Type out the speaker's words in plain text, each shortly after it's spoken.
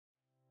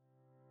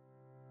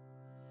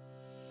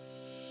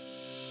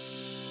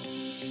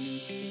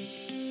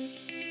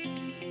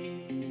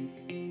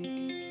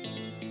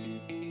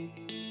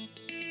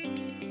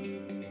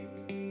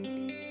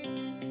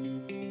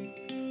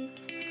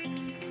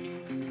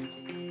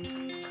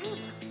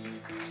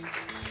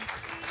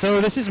So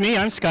this is me,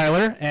 I'm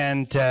Skyler,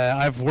 and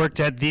I've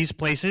worked at these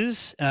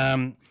places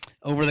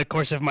over the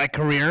course of my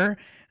career.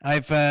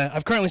 I've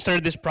currently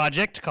started this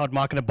project called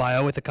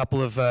MachinaBio with a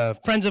couple of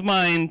friends of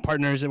mine,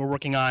 partners that we're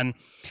working on.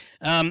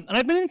 And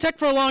I've been in tech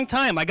for a long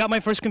time. I got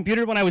my first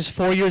computer when I was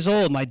 4 years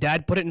old. My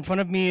dad put it in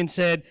front of me and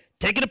said,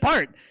 take it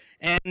apart.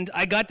 And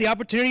I got the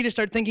opportunity to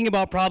start thinking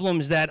about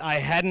problems that I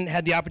hadn't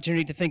had the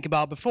opportunity to think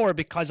about before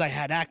because I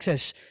had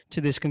access to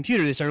this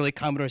computer, this early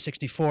Commodore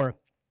 64.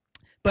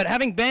 But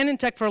having been in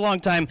tech for a long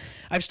time,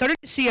 I've started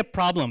to see a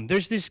problem.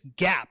 There's this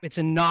gap. It's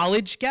a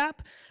knowledge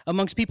gap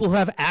amongst people who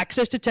have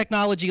access to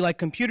technology like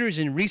computers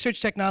and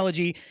research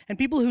technology and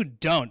people who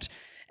don't.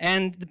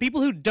 And the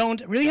people who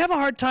don't really have a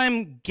hard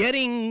time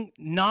getting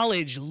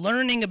knowledge,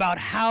 learning about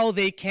how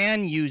they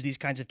can use these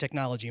kinds of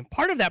technology. And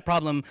part of that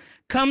problem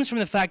comes from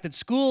the fact that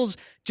schools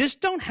just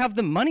don't have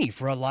the money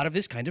for a lot of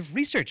this kind of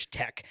research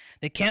tech.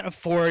 They can't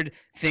afford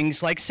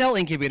things like cell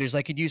incubators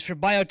like you'd use for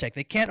biotech.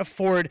 They can't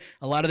afford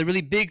a lot of the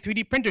really big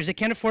 3D printers. They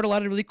can't afford a lot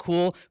of the really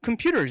cool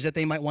computers that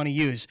they might want to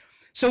use.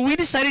 So we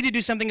decided to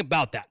do something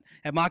about that.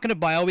 At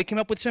MachinaBio, we came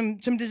up with some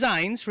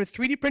designs for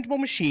 3D printable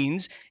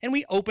machines, and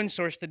we open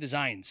sourced the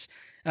designs.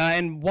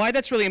 And why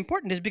that's really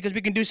important is because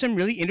we can do some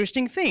really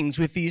interesting things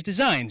with these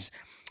designs.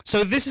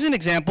 So this is an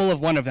example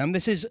of one of them.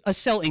 This is a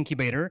cell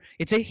incubator.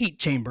 It's a heat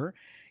chamber.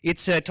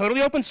 It's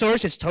totally open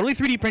source. It's totally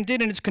 3D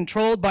printed, and it's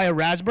controlled by a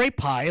Raspberry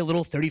Pi, a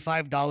little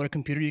 $35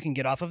 computer you can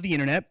get off of the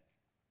internet.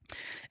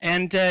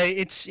 And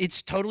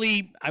it's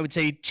totally, I would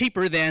say,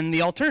 cheaper than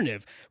the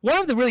alternative. One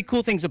of the really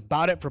cool things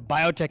about it for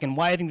biotech and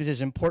why I think this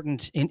is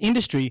important in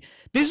industry,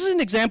 this is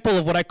an example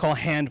of what I call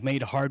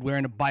handmade hardware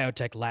in a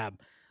biotech lab.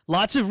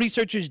 Lots of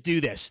researchers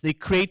do this. They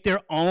create their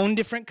own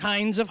different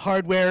kinds of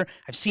hardware.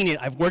 I've seen it.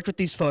 I've worked with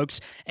these folks.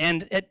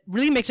 And it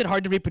really makes it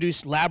hard to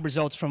reproduce lab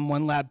results from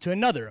one lab to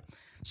another.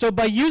 So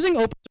by using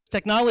open source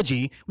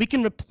technology, we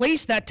can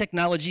replace that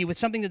technology with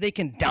something that they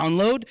can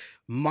download,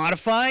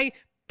 modify,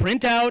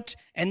 print out,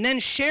 and then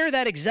share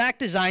that exact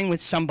design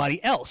with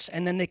somebody else,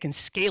 and then they can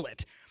scale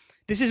it.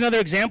 This is another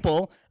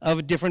example of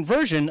a different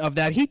version of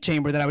that heat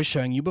chamber that I was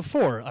showing you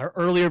before, our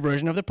earlier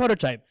version of the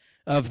prototype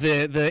of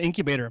the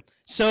incubator.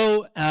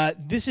 So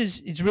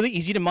it's really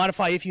easy to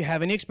modify if you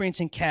have any experience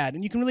in CAD,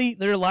 and you can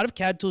there are a lot of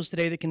CAD tools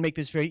today that can make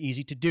this very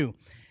easy to do.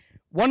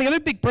 One of the other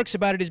big perks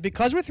about it is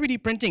because we're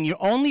 3D printing, you're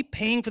only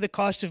paying for the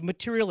cost of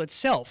material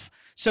itself.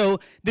 So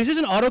this is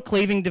an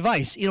autoclaving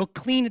device. It'll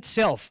clean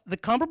itself. The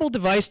comparable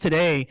device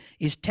today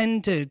is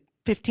 $10,000 to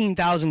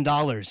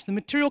 $15,000. The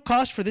material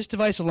cost for this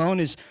device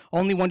alone is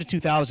only $1,000 to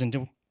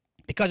 $2,000.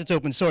 Because it's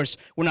open source,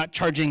 we're not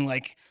charging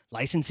like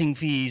licensing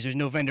fees. There's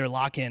no vendor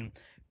lock-in.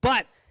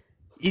 But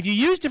if you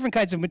use different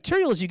kinds of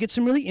materials, you get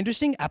some really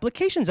interesting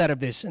applications out of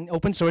this. And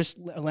open source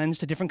lends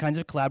to different kinds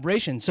of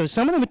collaboration. So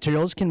some of the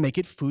materials can make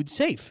it food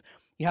safe.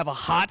 You have a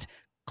hot,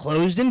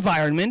 closed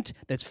environment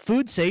that's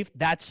food safe.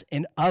 That's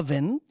an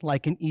oven,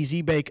 like an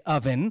easy bake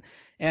oven.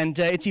 And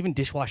it's even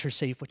dishwasher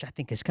safe, which I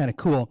think is kind of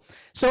cool.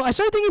 So I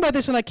started thinking about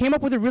this, and I came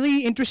up with a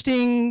really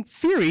interesting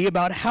theory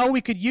about how we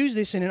could use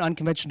this in an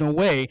unconventional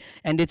way,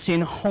 and it's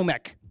in home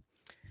ec.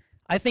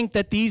 I think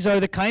that these are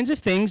the kinds of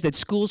things that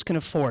schools can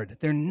afford.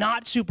 They're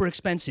not super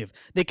expensive.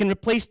 They can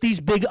replace these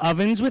big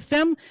ovens with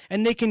them,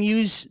 and they can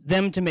use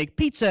them to make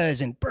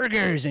pizzas and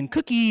burgers and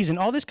cookies and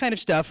all this kind of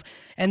stuff.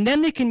 And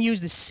then they can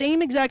use the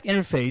same exact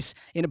interface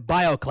in a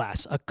bio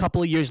class a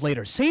couple of years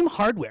later. Same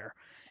hardware.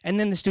 And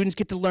then the students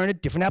get to learn a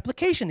different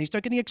application. They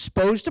start getting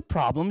exposed to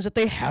problems that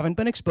they haven't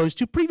been exposed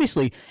to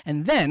previously.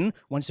 And then,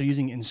 once they're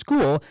using it in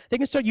school, they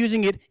can start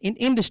using it in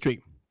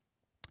industry.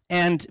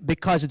 And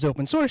because it's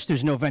open source,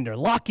 there's no vendor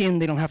lock-in.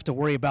 They don't have to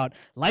worry about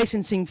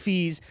licensing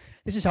fees.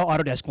 This is how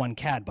Autodesk won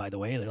CAD, by the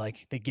way.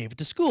 They gave it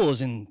to schools,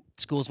 and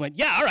schools went,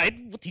 yeah, all right,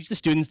 we'll teach the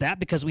students that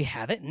because we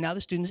have it. And now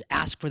the students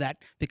ask for that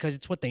because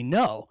it's what they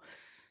know.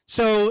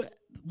 So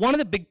one of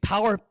the big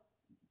power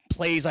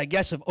plays, I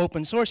guess, of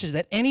open source is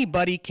that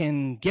anybody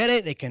can get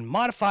it, they can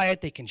modify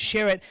it, they can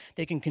share it,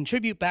 they can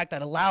contribute back.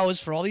 That allows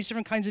for all these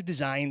different kinds of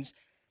designs.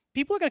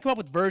 People are going to come up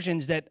with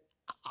versions that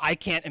I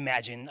can't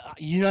imagine.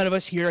 None of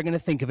us here are going to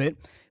think of it.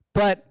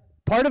 But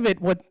part of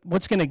it,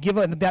 what's going to give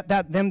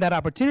them that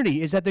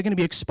opportunity is that they're going to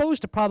be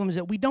exposed to problems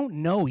that we don't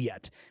know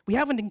yet. We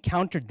haven't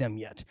encountered them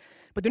yet.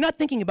 But they're not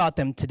thinking about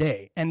them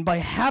today. And by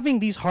having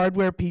these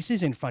hardware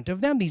pieces in front of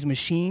them, these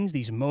machines,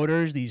 these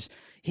motors, these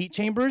heat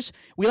chambers,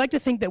 we like to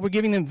think that we're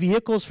giving them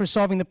vehicles for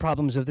solving the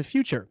problems of the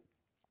future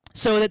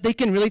so that they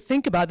can really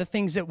think about the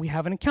things that we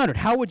haven't encountered.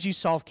 How would you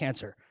solve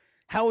cancer?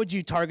 How would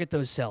you target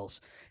those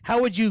cells?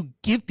 How would you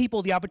give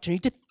people the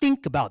opportunity to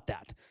think about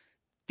that?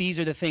 These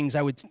are the things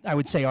I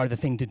would say are the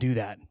thing to do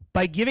that.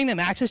 By giving them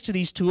access to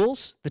these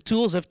tools, the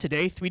tools of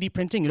today, 3D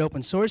printing and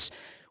open source,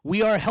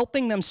 we are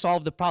helping them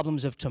solve the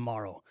problems of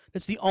tomorrow.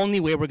 That's the only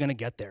way we're going to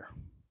get there.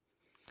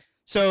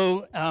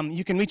 So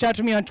you can reach out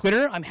to me on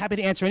Twitter. I'm happy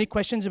to answer any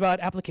questions about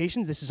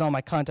applications. This is all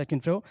my contact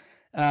info.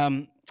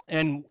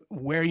 And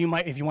where you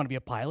might, if you want to be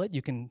a pilot,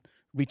 you can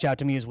reach out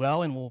to me as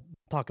well, and we'll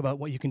talk about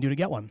what you can do to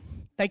get one.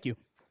 Thank you.